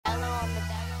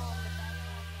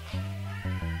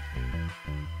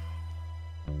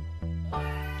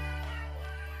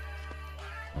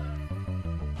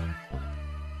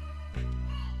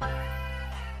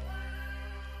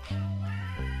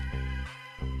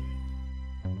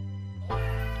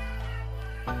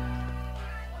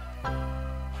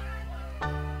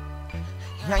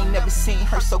I ain't never seen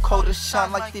her so cold to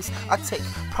shine like this. I take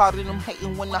pride in them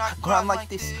hating when I grind like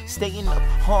this. Staying up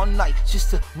all night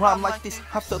just to rhyme like this.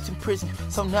 I felt in prison,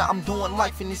 so now I'm doing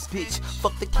life in this bitch.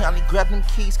 Fuck the county, grab them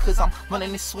keys, cause I'm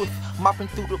running this swift. Mopping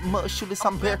through the mud, shoeless,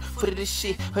 I'm barefooted this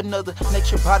shit. Another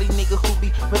nature body nigga who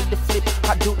be ready to flip.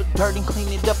 I do the dirt and clean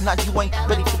it up, now you ain't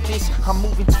ready for this. I'm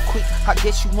moving too quick, I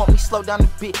guess you want me slow down a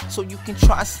bit, so you can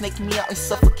try and snake me out and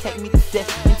suffocate me to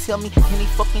death. And tell me any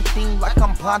fucking thing like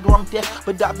I'm blind or I'm deaf,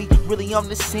 but I be really on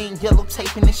the scene, yellow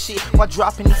taping this shit while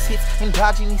dropping these hits and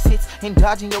dodging these hits and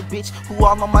dodging your bitch who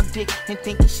all on my dick and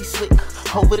thinking she slick.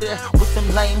 Over there with them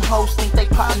lame hoes, think they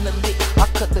plotting the lick. I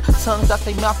cut the tongues out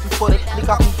they mouth before they lick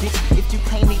off me, bitch. If you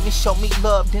can't even show me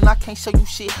love, then I can't show you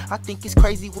shit. I think it's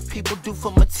crazy what people do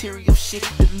for material shit,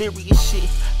 delirious shit.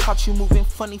 Caught you moving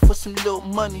funny for some little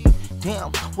money.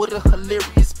 Damn, what a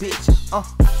hilarious bitch.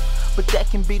 But that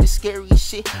can be the scariest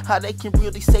shit. How they can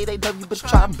really say they love you but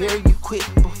try and bury you quick.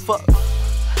 But fuck,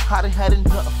 I done had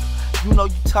enough. You know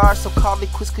you tired, so call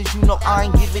it quits, cause you know I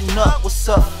ain't giving up. What's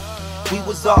up? We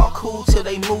was all cool till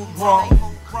they moved wrong.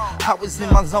 I was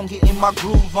in my zone getting my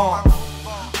groove on.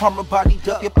 Armor bodied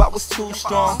up, yep, I was too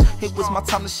strong. It was my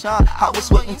time to shine, I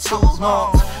was waiting too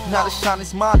long. Now the shine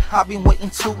is mine, I've been waiting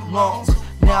too long.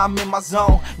 Now I'm in my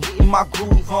zone, getting my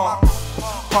groove on.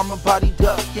 Armor bodied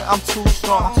up, yeah, I'm too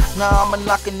strong. Now I'ma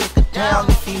knock a nigga down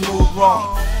if he move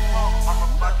wrong. Armor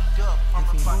bodied up,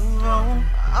 if he move wrong.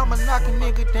 I'ma knock a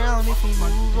nigga down if he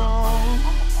move wrong.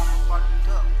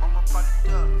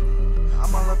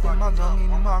 I'm all up in my zone,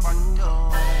 getting my groove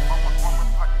on.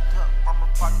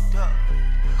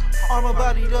 Armor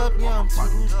bodied up, yeah, I'm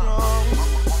too strong.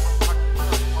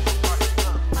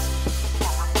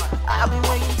 I've been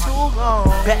waiting too long.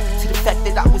 Back to the fact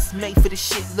that I was made for this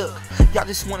shit. Look, y'all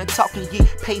just wanna talk and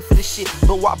get paid for this shit,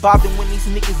 but why bother when these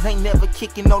niggas ain't never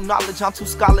kicking no knowledge? I'm too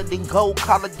scholarly and gold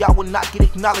collared. Y'all will not get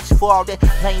acknowledged for all that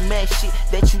lame ass shit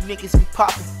that you niggas be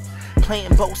popping.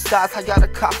 Playing both sides, I got the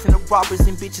cops and the robbers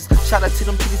and bitches. Shout out to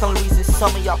them titties, only reason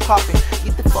some of y'all popping.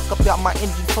 Get the fuck up out my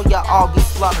energy before y'all all get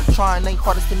slaughtered. Trying ain't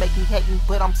hardest to make me hate me,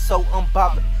 but I'm so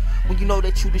unbothered. When you know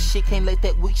that you the shit, can't let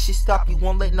that weak shit stop you.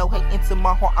 Won't let no hate into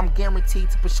my heart, I'm guaranteed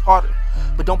to push harder.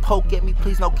 But don't poke at me,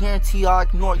 please, no guarantee I'll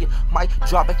ignore you. Might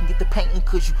drop back and get the painting,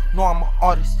 cause you know I'm an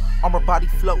artist. Armor body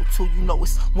flow too, you know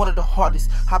it's one of the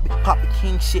hardest. I been popping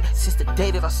king shit since the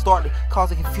day that I started,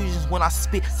 causing confusions when I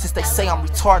spit, since they say I'm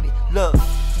retarded. Look,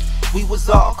 we was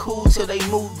all cool till they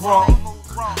moved wrong.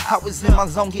 I was in my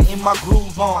zone getting my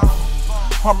groove on.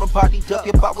 Armor bodied up,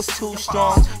 yep, I was too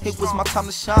strong. It was my time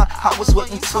to shine, I was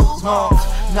waiting too long.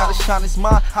 Now the shine is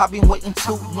mine, I've been waiting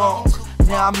too long.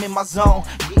 Now I'm in my zone,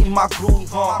 getting my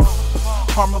groove on.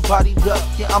 Armor bodied up,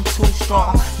 yeah, I'm too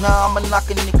strong. Now I'ma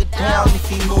knock a nigga down if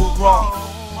he move wrong.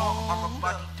 Armor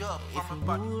bodied up, if he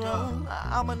move wrong.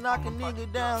 I'ma knock a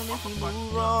nigga down if he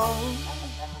move wrong.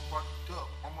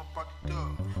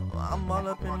 I'm all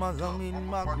up in my zone, getting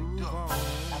my groove on.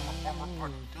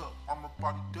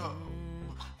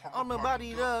 I'm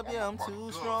bodied up, yeah, I'm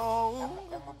too strong.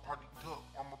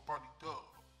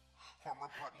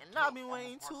 And I've been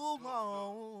waiting too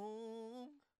long.